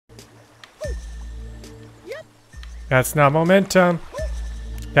That's not momentum.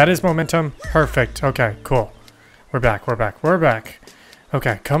 That is momentum. Perfect. Okay, cool. We're back, we're back, we're back.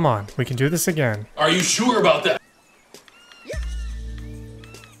 Okay, come on. We can do this again. Are you sure about that?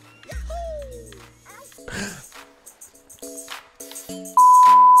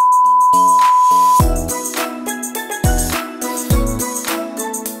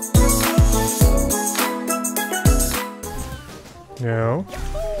 No.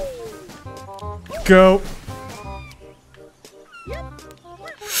 Go.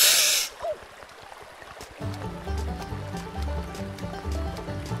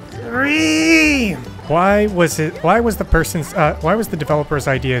 Why was the developer's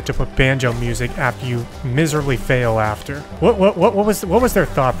idea to put banjo music after you miserably fail after? What was their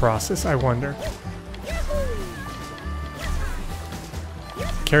thought process, I wonder?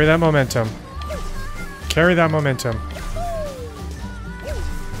 Carry that momentum. Carry that momentum.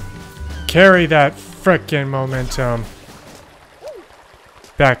 Carry that frickin' momentum.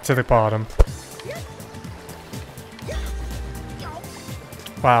 Back to the bottom.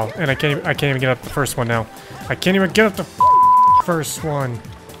 Wow, and I can't even get up the first one now. I can't even get up the first one.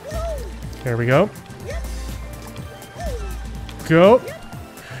 There we go. Go.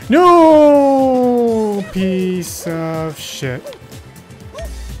 No! Piece of shit.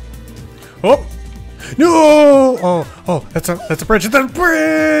 Oh! No! Oh, that's a bridge. It's a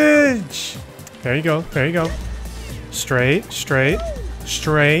bridge! There you go. There you go. Straight, straight,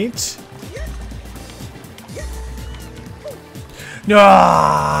 straight. No!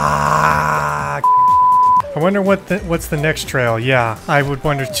 I wonder what's the next trail. Yeah, I would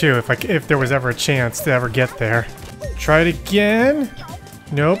wonder too if there was ever a chance to ever get there. Try it again.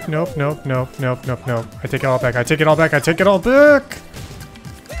 Nope, nope, nope, nope, nope, nope, nope. I take it all back. I take it all back. I take it all back.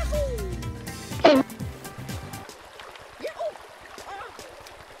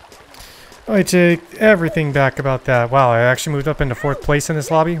 I take everything back about that. Wow, I actually moved up into 4th place in this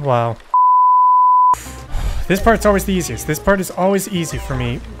lobby. Wow. This part's always the easiest. This part is always easy for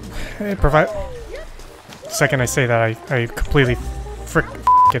me. The second I say that, I completely frick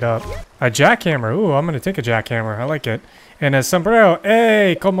it up. A jackhammer. Ooh, I'm gonna take a jackhammer. I like it. And a sombrero.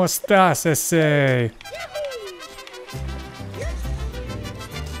 Hey, ¿cómo estás, ese?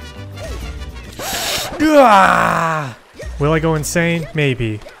 Ah! Will I go insane?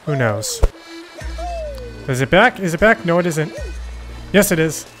 Maybe. Who knows? Is it back? Is it back? No, it isn't. Yes, it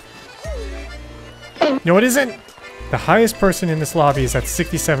is. No, it isn't. The highest person in this lobby is at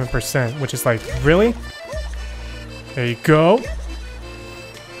 67%, which is like, really? There you go.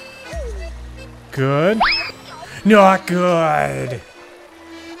 Good. Not good.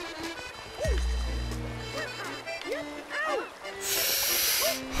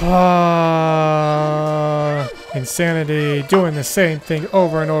 Insanity. Doing the same thing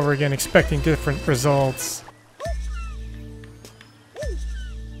over and over again, expecting different results.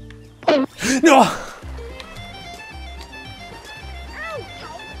 No!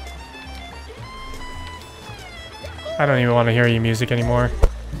 I don't even want to hear your music anymore.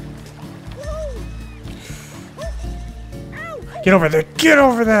 Get over there! Get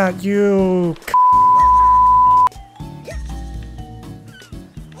over that, you!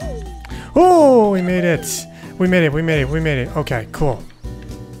 Oh, we made it! We made it, we made it, we made it. Okay, cool.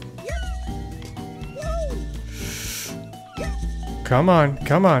 Come on,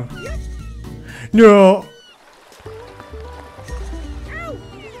 come on. No!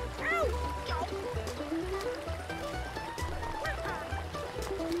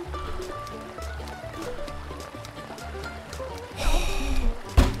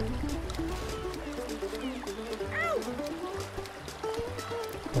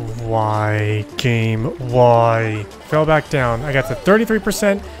 Why, game, why? Fell back down. I got to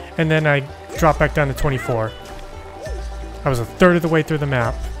 33% and then I dropped back down to 24. I was a third of the way through the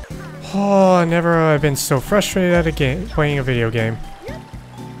map. Oh, never have I been so frustrated at a game, playing a video game.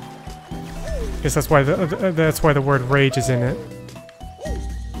 Guess that's why the word rage is in it.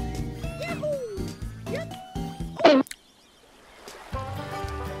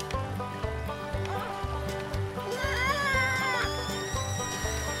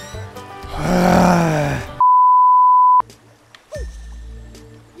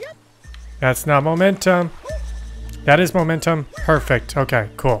 That's not momentum. That is momentum. Perfect. Okay,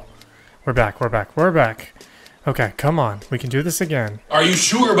 cool. We're back, we're back, we're back. Okay, come on. We can do this again. Are you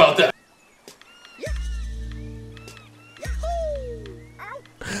sure about that?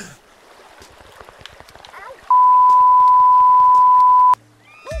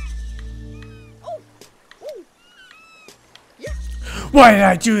 Why did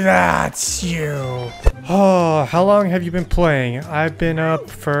I do that? You. Oh, how long have you been playing? I've been up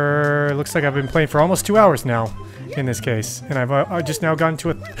for... Looks like I've been playing for almost 2 hours now, in this case. And I've just now gotten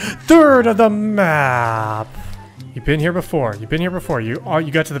to a third of the map. You've been here before. You've been here before. You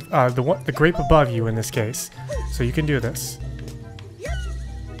got to the grape above you in this case. So you can do this.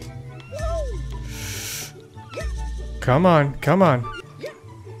 Come on, come on.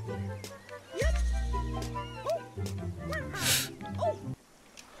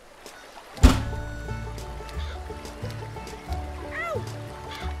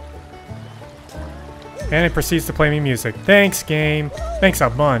 And it proceeds to play me music. Thanks, game. Thanks a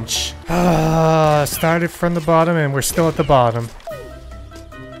bunch. Started from the bottom and we're still at the bottom.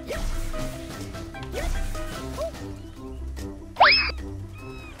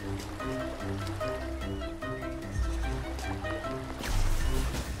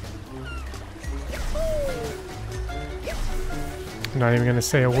 I'm not even gonna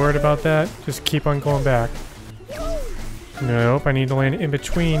say a word about that. Just keep on going back. Nope, I need to land in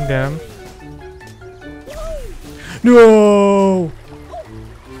between them. No!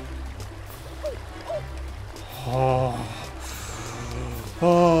 Oh.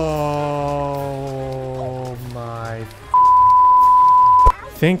 Oh my.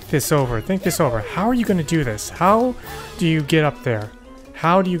 Think this over. Think this over. How are you going to do this? How do you get up there?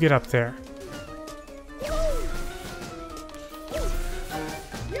 How do you get up there?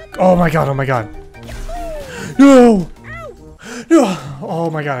 Oh my god, oh my god. No! No! Oh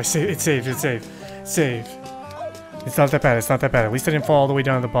my god, it saved, it saved. Save. It's not that bad, it's not that bad. At least I didn't fall all the way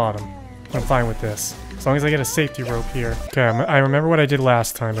down to the bottom. I'm fine with this. As long as I get a safety rope here. Okay, I remember what I did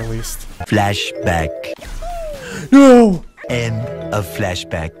last time, at least. Flashback. No! End of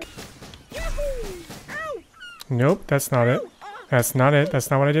flashback. Nope, that's not it. That's not it. That's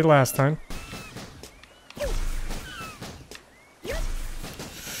not what I did last time.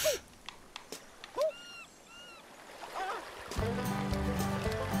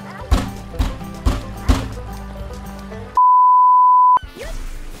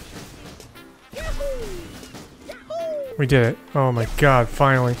 We did it. Oh my god,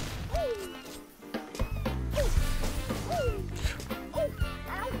 finally.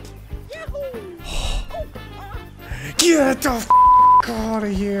 Get the f out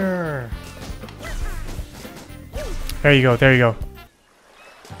of here! There you go, there you go.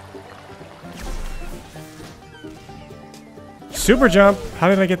 Super jump! How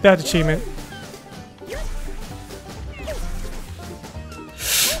did I get that achievement?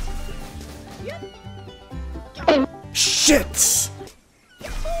 Shit!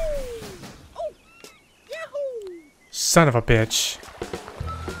 Son of a bitch.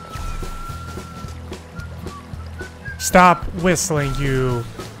 Stop whistling, you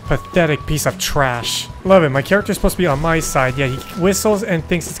pathetic piece of trash. Love it, my character's supposed to be on my side, yet he whistles and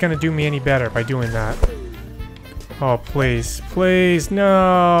thinks it's gonna do me any better by doing that. Oh, please. Please,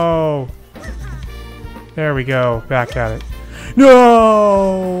 no! There we go, back at it.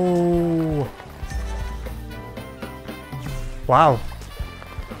 No! Wow.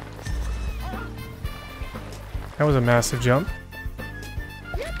 That was a massive jump.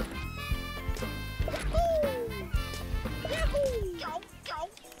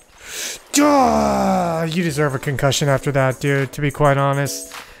 Duh! You deserve a concussion after that, dude, to be quite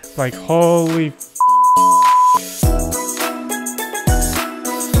honest. Like, holy